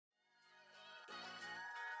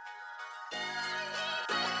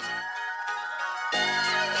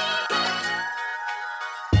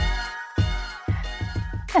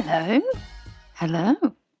Hello, hello,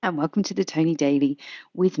 and welcome to the Tony Daily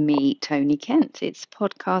with me, Tony Kent. It's a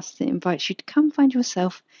podcast that invites you to come find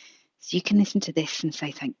yourself so you can listen to this and say,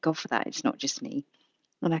 thank God for that, it's not just me.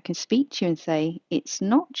 And I can speak to you and say, it's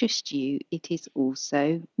not just you, it is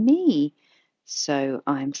also me. So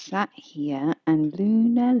I'm sat here and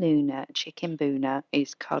Luna, Chicken Boona,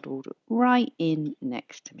 is cuddled right in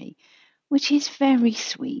next to me, which is very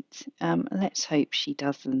sweet. Let's hope she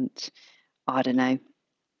doesn't, I don't know,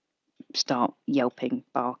 start yelping,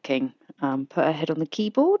 barking, put her head on the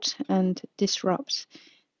keyboard and disrupt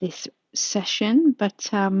this session. But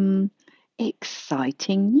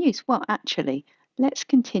exciting news. Well, actually, let's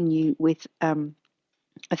continue with a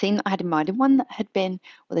thing that I had in mind, and one that had been,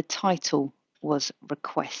 well, the title was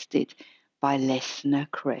requested by listener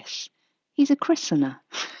Chris. He's a christener.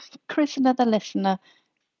 Christener the listener,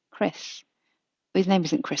 Chris. His name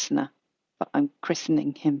isn't Christener, but I'm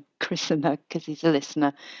christening him Christener because he's a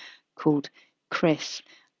listener called Chris.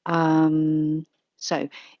 So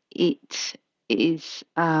it is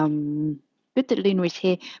good that Luna is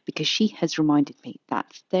here because she has reminded me that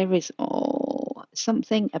there is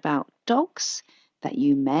something about dogs that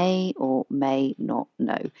you may or may not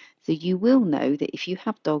know. So you will know that if you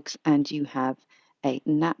have dogs and you have a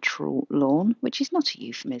natural lawn, which is not a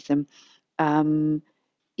euphemism,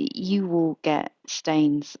 you will get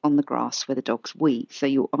stains on the grass where the dogs wee. So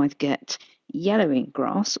you'll either get yellowing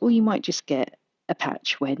grass or you might just get a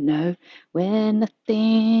patch where nothing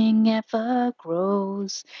ever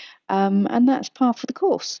grows. And that's par for the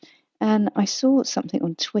course. And I saw something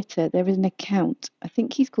on Twitter. There is an account, I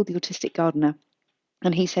think he's called the Autistic Gardener,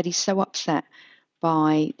 and he said he's so upset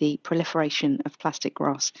by the proliferation of plastic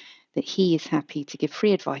grass that he is happy to give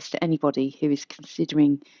free advice to anybody who is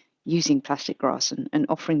considering using plastic grass and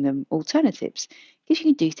offering them alternatives. Because you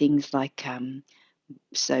can do things like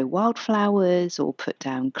sow wildflowers or put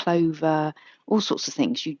down clover, all sorts of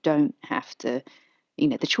things. You don't have to,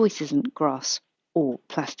 the choice isn't grass or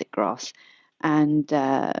plastic grass. And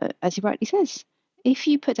as he rightly says, if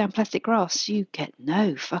you put down plastic grass, you get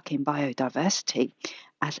no fucking biodiversity,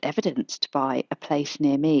 as evidenced by a place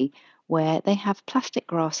near me where they have plastic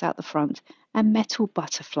grass out the front and metal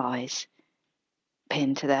butterflies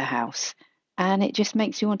pinned to their house. And it just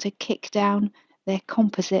makes you want to kick down their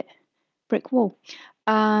composite brick wall.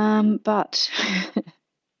 But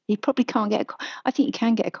you probably can't get I think you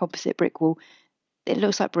can get a composite brick wall. It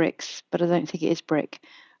looks like bricks, but I don't think it is brick.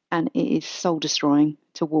 And it is soul destroying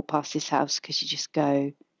to walk past this house because you just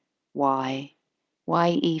go, why? Why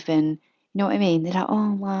even? You know what I mean? They're like,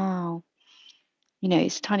 oh, wow.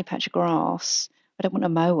 It's a tiny patch of grass. I don't want a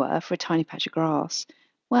mower for a tiny patch of grass.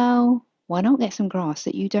 Well, why not get some grass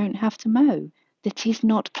that you don't have to mow, that is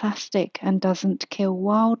not plastic and doesn't kill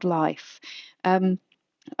wildlife? I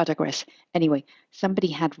digress. Anyway, somebody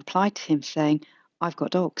had replied to him saying, I've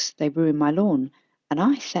got dogs, they ruin my lawn. And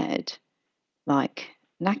I said,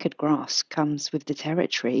 knackered grass comes with the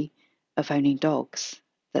territory of owning dogs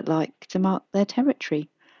that like to mark their territory.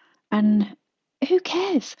 And who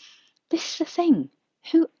cares? This is the thing.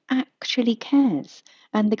 Who actually cares?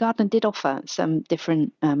 And the gardener did offer some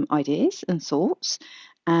different ideas and thoughts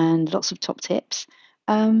and lots of top tips.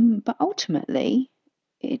 But ultimately,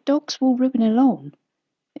 dogs will ruin a lawn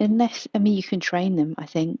unless, you can train them, I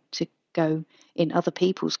think, to go in other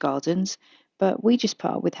people's gardens. But we just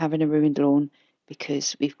put up with having a ruined lawn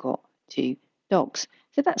because we've got 2 dogs.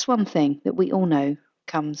 So that's one thing that we all know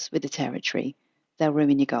comes with the territory. They'll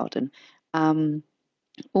ruin your garden.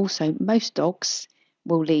 Also, most dogs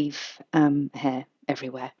will leave hair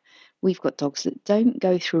everywhere. We've got dogs that don't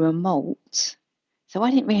go through a molt. So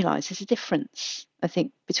I didn't realise there's a difference, I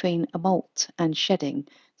think, between a molt and shedding.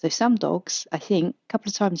 So some dogs, I think, a couple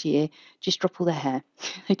of times a year, just drop all their hair.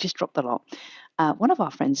 They just drop the lot. One of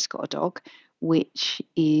our friends has got a dog, which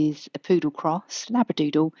is a poodle cross,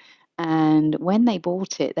 Labradoodle. And when they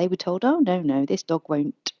bought it, they were told, oh, no, this dog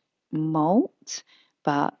won't molt.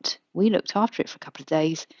 But we looked after it for a couple of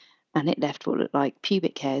days and it left what looked like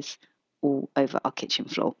pubic hairs all over our kitchen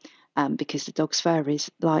floor because the dog's fur is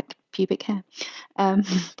like pubic hair.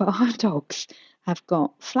 But our dogs have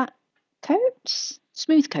got flat coats,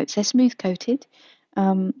 smooth coats. They're smooth coated.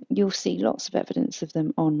 You'll see lots of evidence of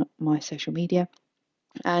them on my social media.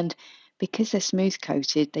 And because they're smooth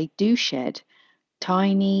coated, they do shed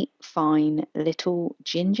tiny, fine, little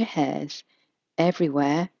ginger hairs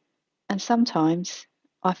everywhere. And sometimes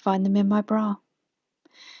I find them in my bra.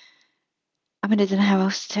 I don't know how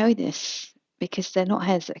else to tell you this because they're not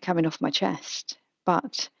hairs that are coming off my chest.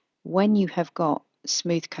 But when you have got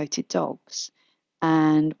smooth coated dogs,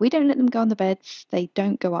 and we don't let them go on the beds, they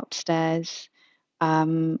don't go upstairs,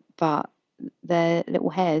 but their little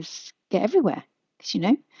hairs get everywhere. Because,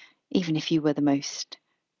 even if you were the most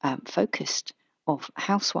focused of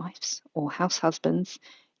housewives or house husbands,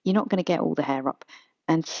 you're not going to get all the hair up.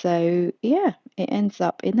 And so, yeah, it ends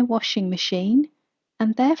up in the washing machine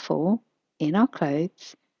and therefore in our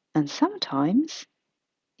clothes and sometimes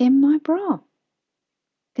in my bra.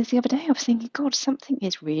 Because the other day I was thinking, God, something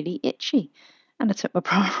is really itchy. And I took my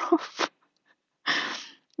bra off.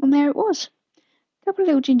 And there it was. A couple of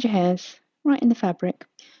little ginger hairs right in the fabric.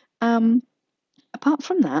 Apart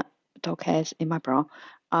from that, dog hairs in my bra,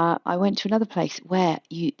 I went to another place where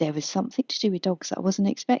there was something to do with dogs that I wasn't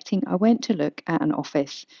expecting. I went to look at an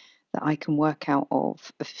office that I can work out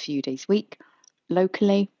of a few days a week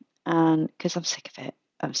locally, and because I'm sick of it.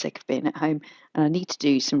 I'm sick of being at home, and I need to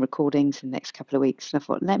do some recordings in the next couple of weeks. And I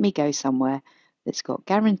thought, let me go somewhere that's got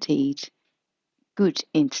guaranteed good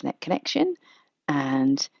internet connection,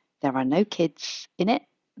 and there are no kids in it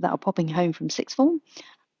that are popping home from sixth form.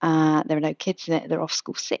 There are no kids in it that are off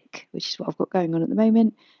school sick, which is what I've got going on at the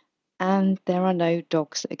moment. And there are no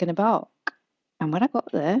dogs that are going to bark. And when I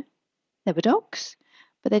got there were dogs,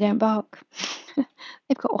 but they don't bark.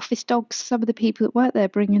 They've got office dogs. Some of the people that work there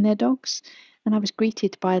bring in their dogs. And I was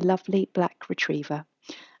greeted by a lovely black retriever.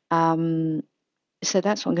 So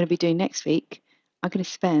that's what I'm going to be doing next week. I'm going to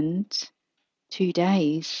spend 2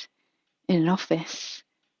 days in an office.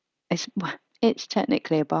 It's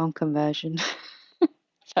technically a barn conversion.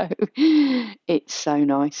 So it's so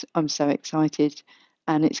nice. I'm so excited.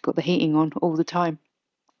 And it's got the heating on all the time.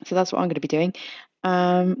 So that's what I'm going to be doing.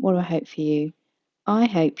 What do I hope for you? I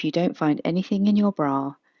hope you don't find anything in your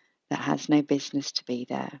bra that has no business to be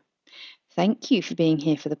there. Thank you for being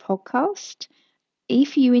here for the podcast.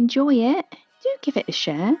 If you enjoy it, do give it a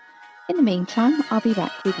share. In the meantime, I'll be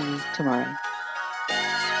back with you tomorrow.